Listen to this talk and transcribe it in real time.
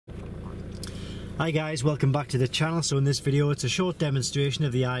Hi guys, welcome back to the channel. So in this video it's a short demonstration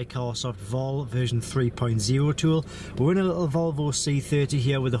of the iCarsoft Vol version 3.0 tool. We're in a little Volvo C30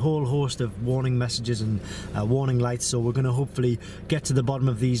 here with a whole host of warning messages and warning lights, so we're going to hopefully get to the bottom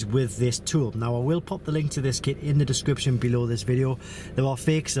of these with this tool. Now I will pop the link to this kit in the description below this video. There are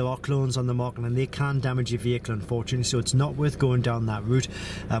fakes, there are clones on the market, and they can damage your vehicle unfortunately, so it's not worth going down that route.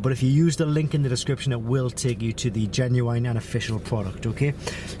 But if you use the link in the description, it will take you to the genuine and official product, okay?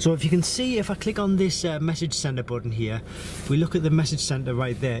 So if you can see, if I click on this message center button here, if we look at the message center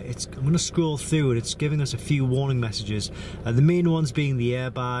right there, I'm going to scroll through and it's giving us a few warning messages. The main ones being the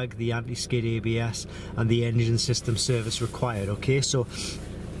airbag, the anti-skid ABS, and the engine system service required. Okay, so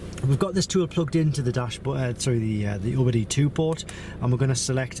we've got this tool plugged into the dashboard, the OBD2 port, and we're going to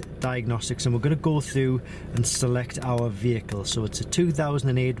select Diagnostics, and we're going to go through and select our vehicle. So it's a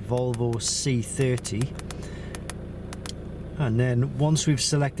 2008 Volvo C30. And then once we've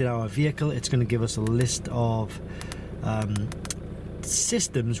selected our vehicle, it's going to give us a list of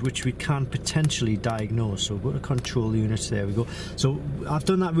systems which we can potentially diagnose. So we'll go to control units, there we go. So I've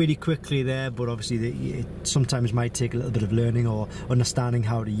done that really quickly there, but obviously it sometimes might take a little bit of learning or understanding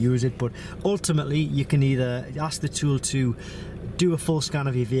how to use it. But ultimately you can either ask the tool to do a full scan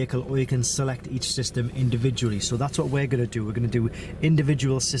of your vehicle, or you can select each system individually. So that's what we're going to do. We're going to do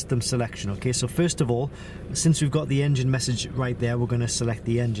individual system selection. Okay, so first of all, since we've got the engine message right there, we're going to select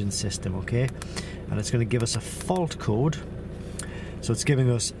the engine system. Okay, and it's going to give us a fault code. So it's giving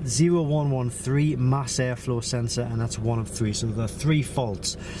us 0113 mass airflow sensor, and that's one of three. So there are three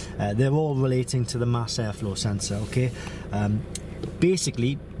faults. They're all relating to the mass airflow sensor. Okay.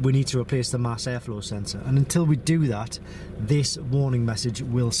 Basically, we need to replace the mass airflow sensor, and until we do that, this warning message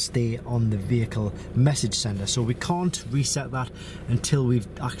will stay on the vehicle message center. So we can't reset that until we've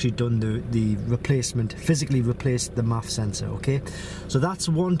actually done the replacement, physically replaced the MAF sensor. Okay, so that's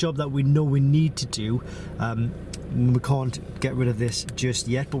one job that we know we need to do. We can't get rid of this just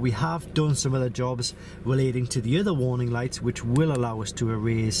yet, but we have done some other jobs relating to the other warning lights, which will allow us to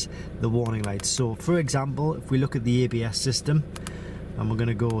erase the warning lights. So for example, if we look at the ABS system, and we're going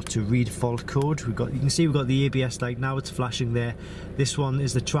to go to read fault code, you can see we've got the ABS light now, it's flashing there. This one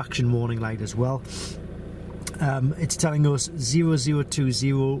is the traction warning light as well. It's telling us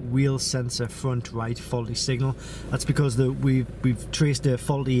 0020 wheel sensor front right faulty signal. That's because we've traced a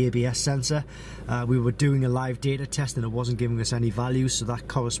faulty ABS sensor. We were doing a live data test and it wasn't giving us any values, so that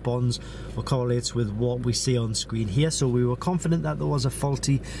corresponds or correlates with what we see on screen here. So we were confident that there was a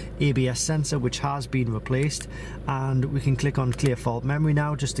faulty ABS sensor, which has been replaced, and we can click on clear fault memory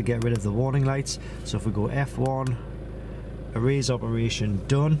now just to get rid of the warning lights. So if we go F1, erase operation,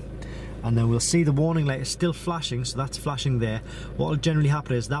 done. And then we'll see the warning light is still flashing, so that's flashing there. What will generally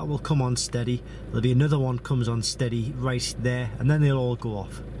happen is that will come on steady, there'll be another one comes on steady right there, and then they'll all go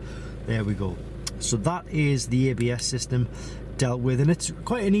off. There we go. So that is the ABS system dealt with, and it's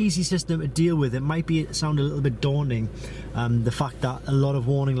quite an easy system to deal with. It might sound a little bit daunting, the fact that a lot of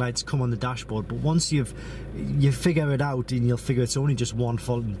warning lights come on the dashboard, but once you figure it out, and you'll figure it's only just one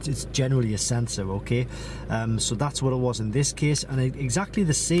fault, it's generally a sensor. Okay, so that's what it was in this case, and exactly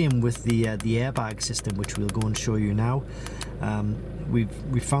the same with the airbag system, which we'll go and show you now. We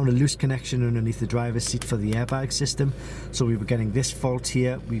found a loose connection underneath the driver's seat for the airbag system, so we were getting this fault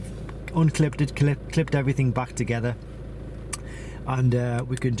here. We've unclipped it, clipped everything back together, and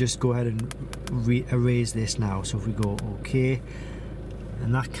we can just go ahead and erase this now. So if we go OK,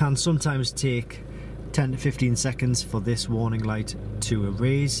 and that can sometimes take 10 to 15 seconds for this warning light to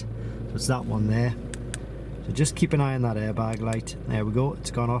erase. So it's that one there. So just keep an eye on that airbag light. There we go,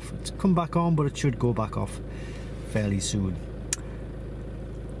 it's gone off. It's come back on, but it should go back off fairly soon.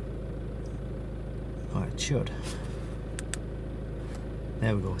 Oh, it should.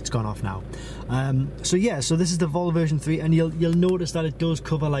 There we go, it's gone off now. So yeah, so this is the Vol version 3, and you'll notice that it does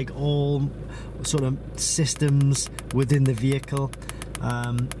cover like all sort of systems within the vehicle.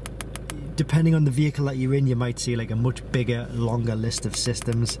 Depending on the vehicle that you're in, you might see like a much bigger, longer list of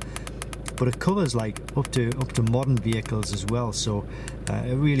systems, but it covers like up to modern vehicles as well. So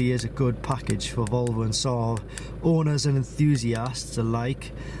it really is a good package for Volvo and Saab owners and enthusiasts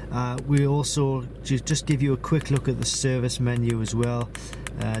alike. We also just give you a quick look at the service menu as well.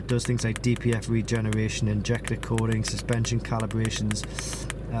 It does things like DPF regeneration, injector coating, suspension calibrations,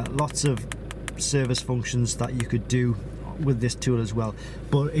 lots of service functions that you could do with this tool as well,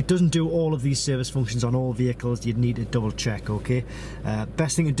 but it doesn't do all of these service functions on all vehicles. You'd need to double check. Okay,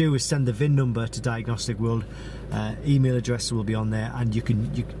 best thing to do is send the VIN number to Diagnostic World. Email address will be on there, and you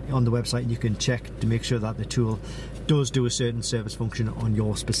can on the website you can check to make sure that the tool does do a certain service function on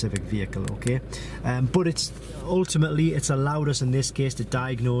your specific vehicle, okay? But it's ultimately, it's allowed us in this case to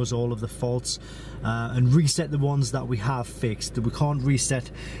diagnose all of the faults and reset the ones that we have fixed. We can't reset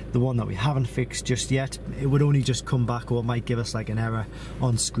the one that we haven't fixed just yet. It would only just come back, or it might give us like an error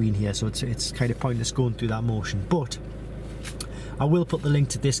on screen here, so it's kind of pointless going through that motion. But I will put the link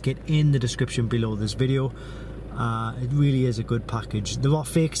to this kit in the description below this video. It really is a good package. There are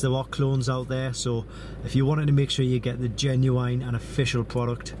fakes, there are clones out there, so if you wanted to make sure you get the genuine and official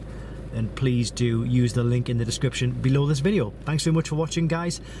product, then please do use the link in the description below this video. Thanks very much for watching,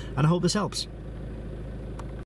 guys, and I hope this helps.